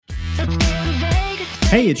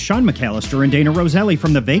Hey, it's Sean McAllister and Dana Roselli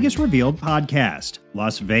from the Vegas Revealed podcast.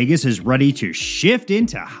 Las Vegas is ready to shift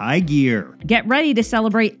into high gear. Get ready to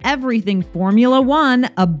celebrate everything Formula One.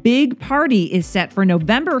 A big party is set for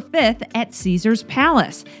November 5th at Caesars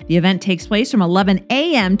Palace. The event takes place from 11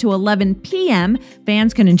 a.m. to 11 p.m.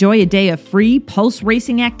 Fans can enjoy a day of free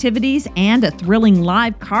post-racing activities and a thrilling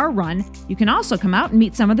live car run. You can also come out and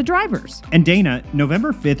meet some of the drivers. And Dana,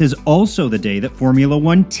 November 5th is also the day that Formula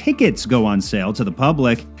One tickets go on sale to the public.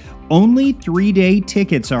 Only 3-day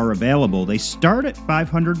tickets are available. They start at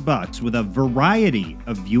 $500 with a variety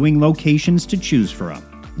of viewing locations to choose from.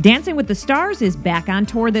 Dancing with the Stars is back on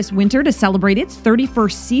tour this winter to celebrate its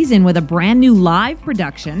 31st season with a brand new live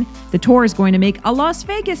production. The tour is going to make a Las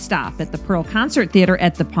Vegas stop at the Pearl Concert Theater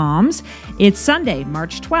at the Palms. It's Sunday,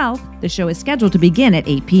 March 12th. The show is scheduled to begin at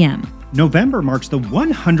 8 p.m. November marks the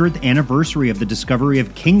 100th anniversary of the discovery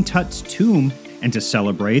of King Tut's tomb. And to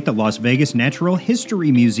celebrate, the Las Vegas Natural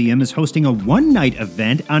History Museum is hosting a one-night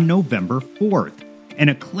event on November 4th. An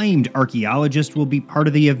acclaimed archaeologist will be part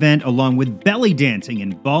of the event, along with belly dancing,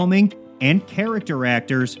 embalming, and character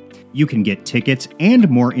actors. You can get tickets and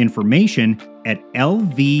more information at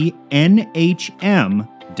lvnhm.org.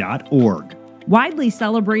 Widely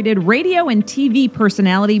celebrated radio and TV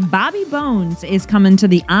personality Bobby Bones is coming to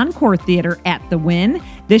the Encore Theater at the Wynn.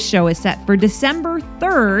 This show is set for December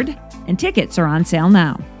 3rd, and tickets are on sale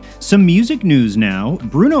now. Some music news now.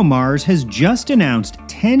 Bruno Mars has just announced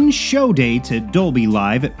 10 show dates at Dolby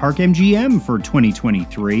Live at Park MGM for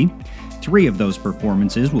 2023. 3 of those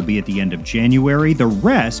performances will be at the end of January. The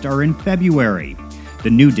rest are in February. The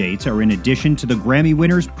new dates are in addition to the Grammy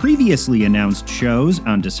winners' previously announced shows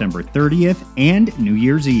on December 30th and New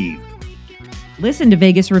Year's Eve. Listen to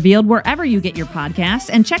Vegas Revealed wherever you get your podcasts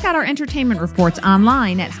and check out our entertainment reports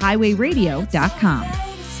online at highwayradio.com.